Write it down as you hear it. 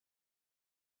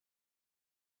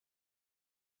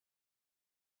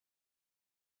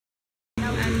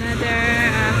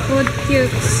food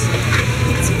cukes.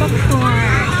 It's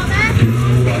popcorn.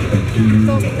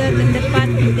 Cook that in the pot,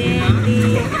 then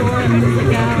they pour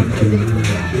it down.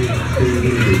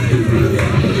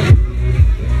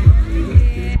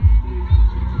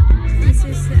 This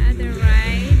is the other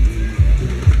ride.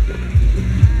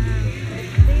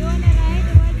 Do you wanna ride,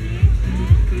 Wadji?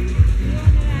 Do you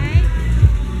wanna ride?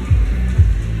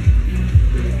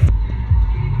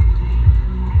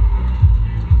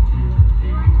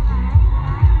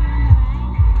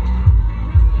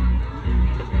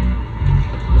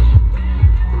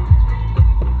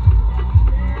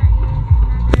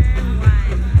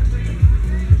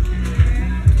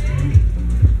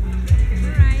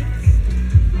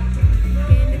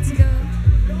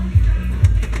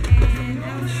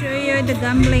 The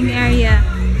gambling area.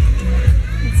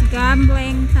 It's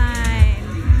gambling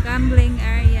time. Gambling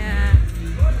area.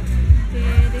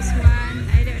 Okay, this one,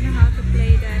 I don't know how to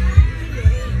play that.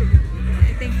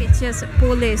 I think it's just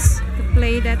police to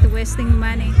play that, wasting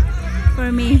money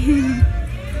for me.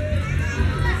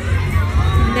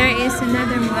 And there is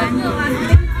another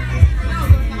one.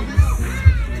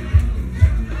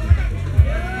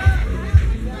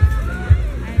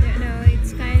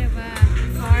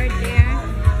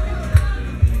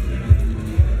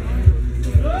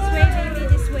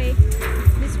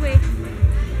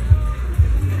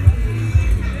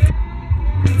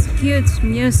 Cute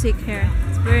music here.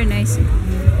 It's very nice.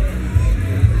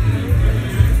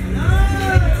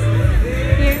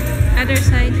 Here, other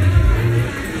side.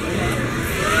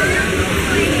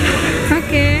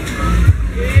 Okay.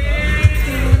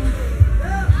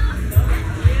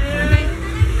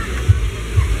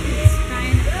 It's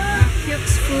kind of cute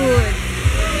food.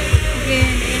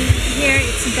 Again, and here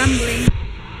it's gambling.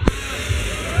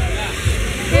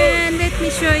 And let me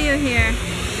show you here.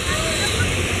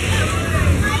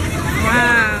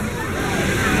 Wow.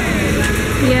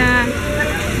 Yeah.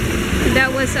 That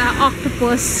was an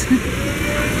octopus.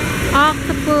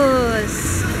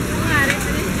 Octopus.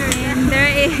 And there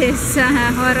is a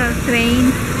horror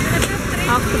train.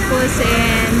 Octopus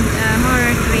and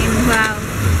horror train. Wow.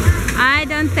 I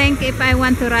don't think if I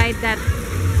want to ride that.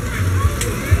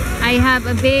 I have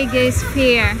a biggest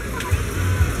fear.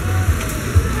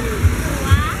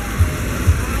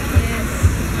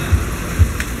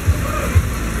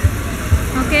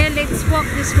 Okay, let's walk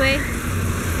this way.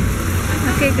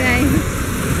 Okay, guys.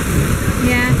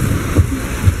 Yeah.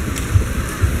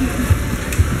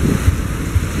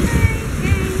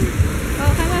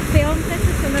 Oh, come on, film.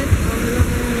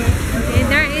 Okay,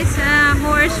 there is a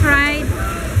horse ride.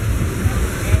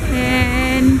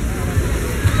 And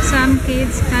some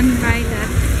kids can ride that.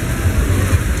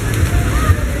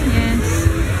 Yes.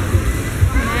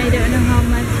 I don't know how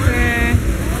much per...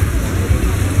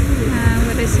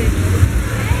 what is it?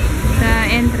 The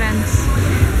entrance.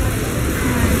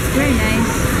 It's very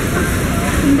nice.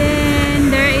 And then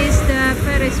there is the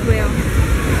Ferris wheel.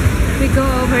 We go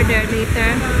over there later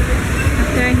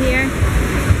after here.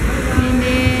 And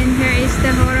then here is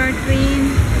the horror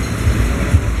train.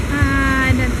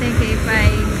 I don't think if I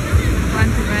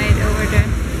want to ride over there.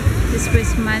 This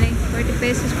was money, 40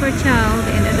 pesos per child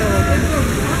and adult.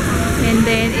 And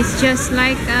then it's just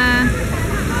like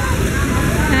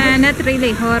not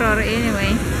really horror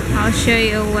anyway. I'll show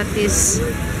you what is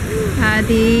the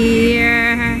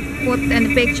put in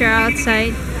the picture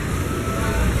outside.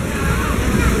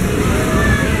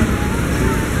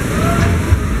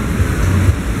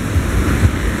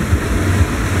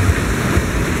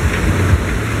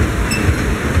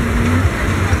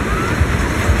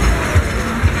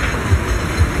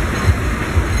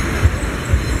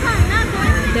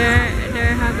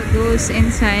 There have a ghost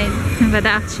inside, but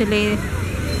actually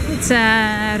it's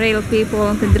real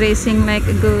people dressing like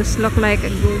a ghost, look like a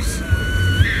ghost.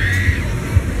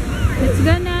 Let's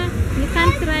go na. You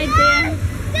can't ride there.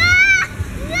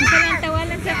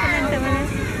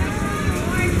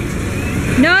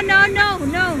 No, no, no,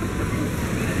 no.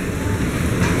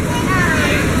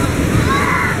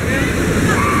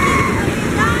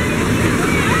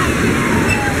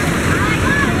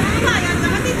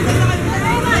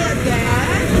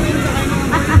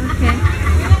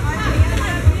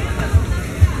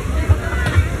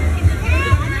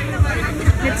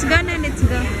 Let's go na, let's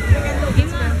go.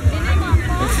 Let's go.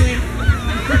 This way.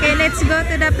 Okay, let's go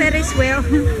to the Ferris wheel.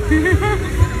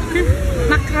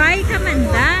 Mag-ride ka man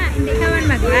da. Hindi ka man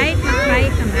mag-ride.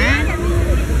 Mag-ride ka man.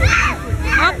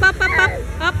 Up, up, up, up,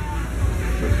 up.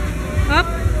 Up.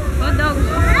 Oh, dog. You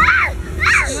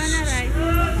wanna ride?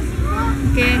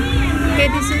 Okay. Okay,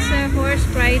 this is a horse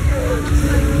ride.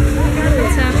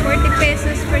 It's 40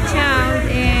 pesos per child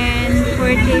and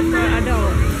 40 for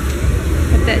adult.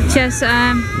 But Just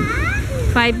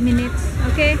 5 minutes.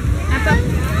 Okay. Apa?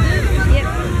 Yep.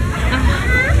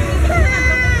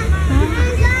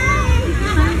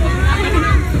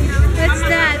 What's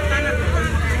that?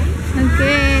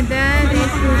 Okay, that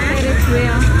is the Ferris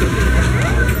wheel.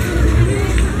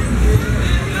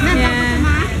 Yeah.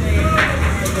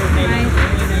 Right.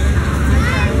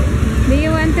 Do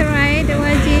you want to ride,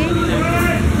 Waji?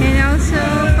 And also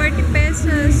 40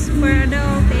 pesos for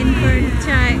adult and for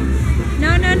child.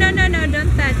 No, no, no, no, no,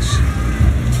 don't touch.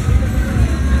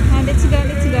 Let's go,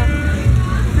 let's go.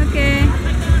 Okay.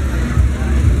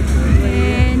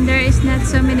 And there is not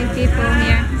so many people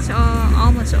here. It's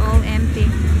almost all empty.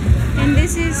 And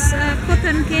this is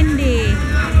cotton candy.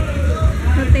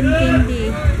 Cotton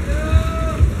candy.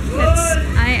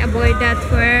 I avoid that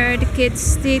where the kids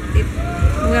eat it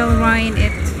will ruin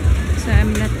it. So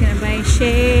I'm not gonna buy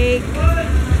shake.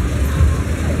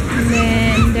 And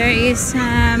then there is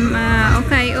some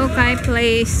ukay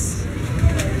place.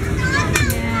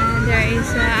 Yeah, there is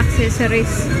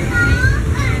accessories.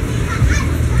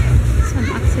 Some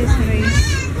accessories.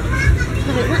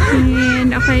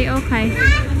 And ukay.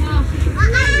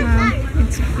 Wow,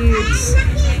 it's cute. It's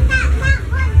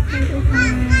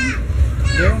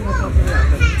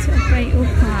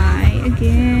ukay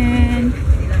again.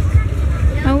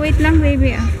 Oh, wait lang,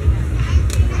 baby.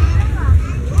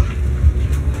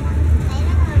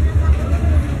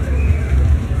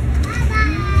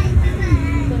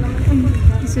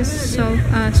 This is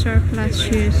surplus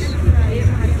shoes.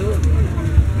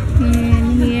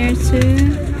 And here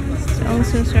too, it's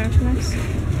also surplus.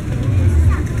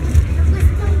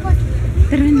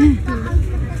 Tara na.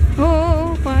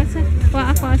 Oo, kuha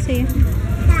ako sa'yo.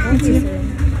 Okay.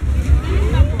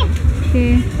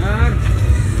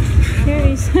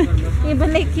 Here is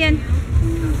ibalik yan.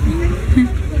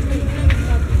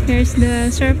 Here's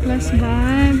the surplus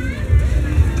bag.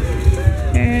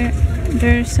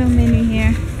 There are so many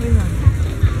here.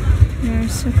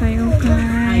 There's ukay.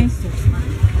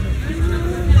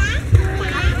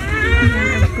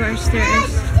 And of course there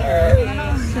is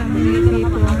so many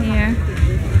people here.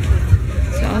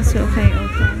 It's also ukay.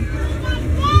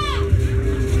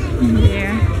 And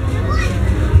there.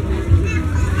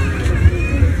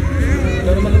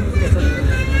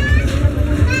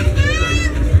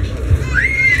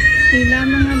 Hila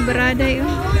mga brada yun.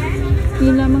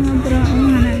 Hila mga bra.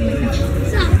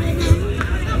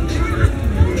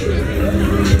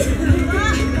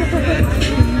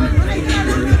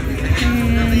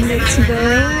 And let's go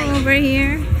over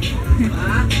here.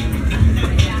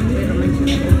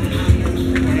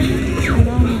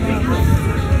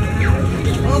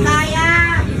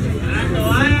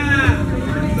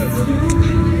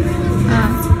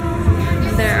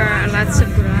 There are lots of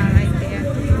bra right there.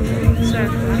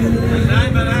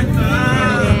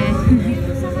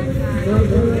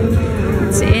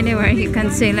 It's anywhere you can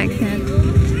say like that.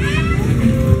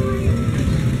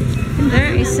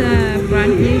 There is a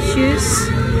brand new shoes.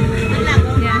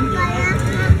 Yeah,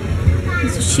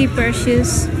 it's cheaper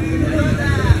shoes.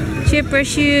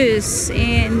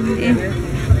 And if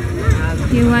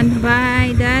you want to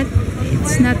buy that,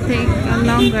 it's not take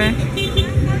longer,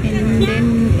 and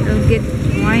then it'll get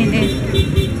wine.